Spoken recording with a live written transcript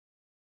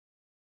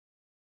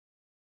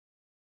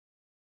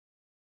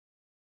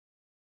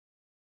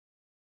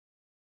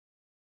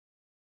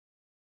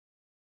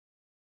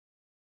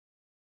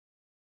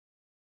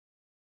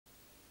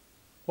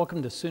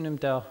Welcome to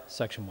Siu-Nim-Tau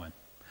Section 1.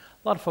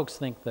 A lot of folks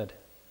think that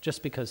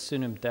just because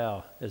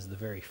Siu-Nim-Tau is the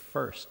very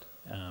first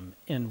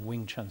in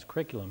Wing Chun's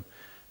curriculum,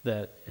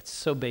 that it's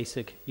so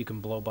basic you can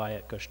blow by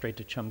it, go straight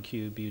to Chum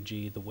Kyu,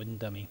 Bu-Ji, the wooden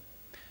dummy.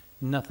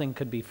 Nothing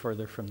could be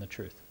further from the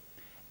truth.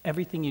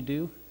 Everything you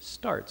do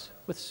starts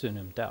with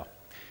Siu-Nim-Tau.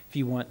 If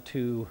you want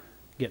to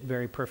get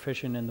very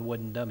proficient in the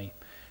wooden dummy,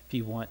 if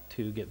you want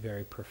to get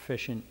very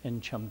proficient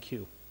in Chum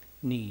Kyu,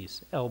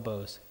 knees,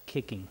 elbows,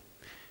 kicking,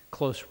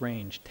 close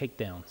range,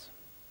 takedowns,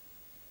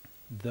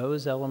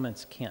 those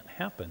elements can't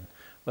happen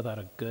without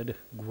a good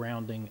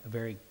grounding, a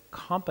very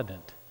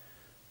competent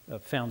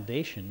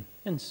foundation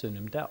in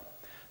Siu-Nim-Tau.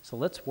 So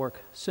let's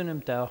work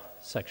Siu-Nim-Tau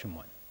Section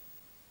 1.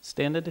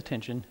 Stand at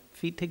attention,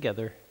 feet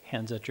together,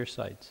 hands at your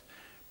sides.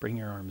 Bring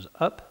your arms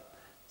up,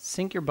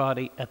 sink your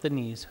body at the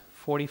knees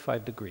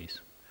 45 degrees.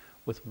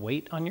 With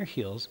weight on your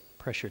heels,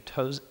 press your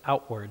toes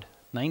outward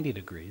 90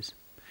 degrees.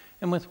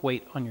 And with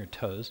weight on your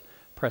toes,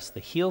 press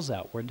the heels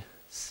outward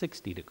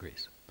 60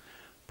 degrees.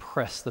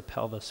 Press the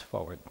pelvis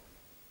forward.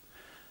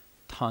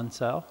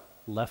 Tan-Sao,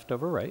 left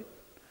over right.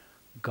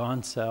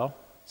 Gan-Sao,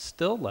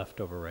 still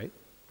left over right.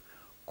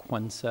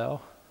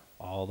 Quan-Sao,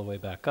 all the way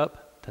back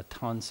up to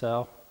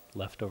Tan-Sao,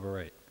 left over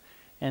right.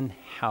 And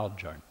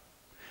Hao-Jarn.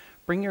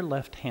 Bring your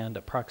left hand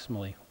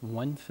approximately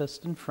one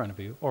fist in front of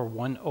you, or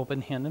one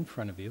open hand in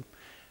front of you,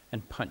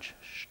 and punch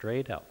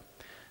straight out.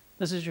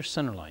 This is your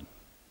center line.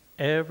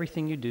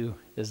 Everything you do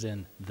is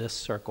in this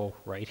circle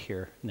right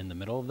here, and in the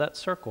middle of that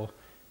circle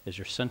is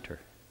your center.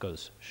 It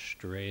goes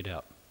straight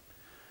out.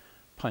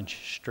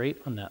 Punch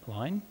straight on that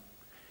line.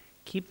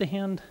 Keep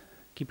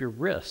your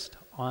wrist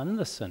on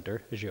the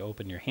center as you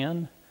open your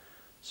hand,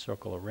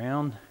 circle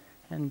around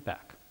and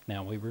back.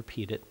 Now we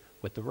repeat it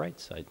with the right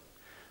side.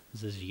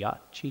 This is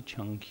Yat Chi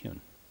Chung Kyun.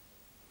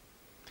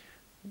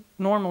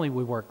 Normally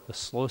we work the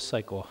slow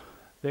cycle,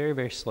 very,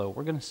 very slow.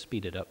 We're going to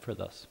speed it up for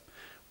this.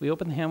 We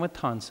open the hand with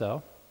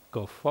Tan-Sao,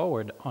 go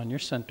forward on your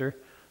center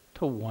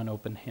to one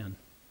open hand.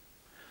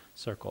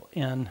 Circle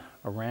in,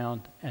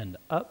 around, and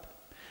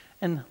up,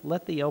 and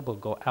let the elbow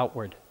go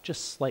outward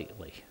just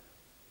slightly.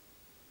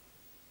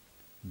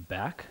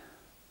 Back,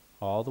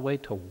 all the way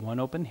to one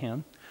open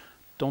hand.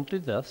 Don't do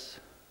this,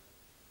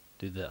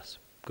 do this.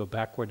 Go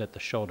backward at the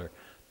shoulder.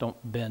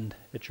 Don't bend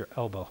at your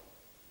elbow.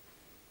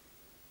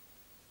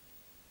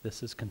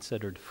 This is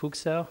considered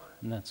Fuksao,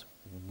 and that's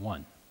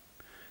one.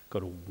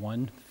 Go to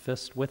one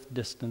fist width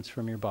distance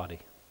from your body.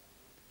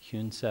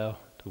 Hyun-Sao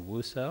to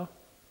Wu-Sao.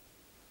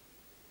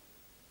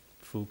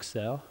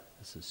 Fuksao,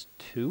 this is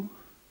 2.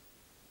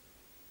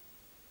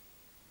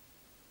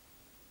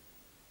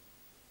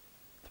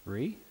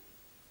 3.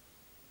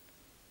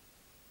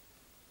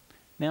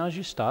 Now as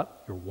you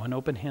stop, you're one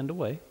open hand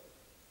away.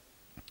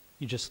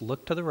 You just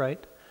look to the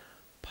right.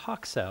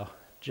 Pak-Sao,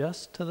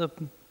 just to the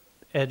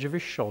edge of your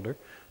shoulder.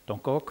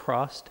 Don't go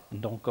across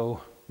and don't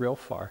go real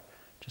far.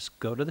 Just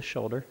go to the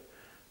shoulder,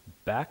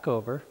 back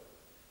over,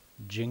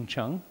 Jing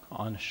Chung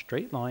on a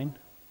straight line,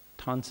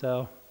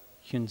 Tan-Sao,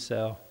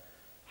 Hyun-Sao,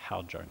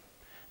 Hao-Jarn.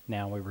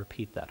 Now we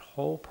repeat that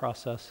whole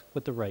process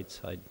with the right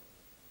side.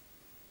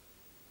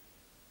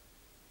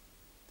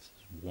 This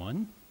is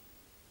 1.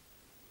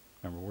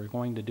 Remember, we're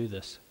going to do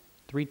this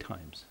 3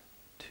 times.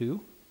 2.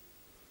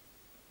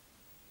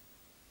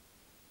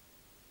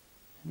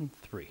 And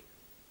 3.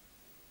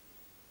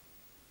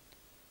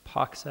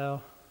 Pak-Sao,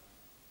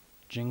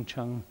 Jing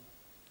Chung,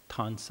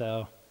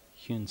 Tan-Sao,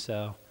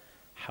 Hyun-Sao,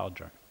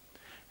 Hao-Jarn.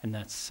 And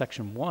that's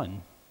section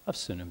 1 of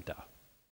Siu-Nim-Tau.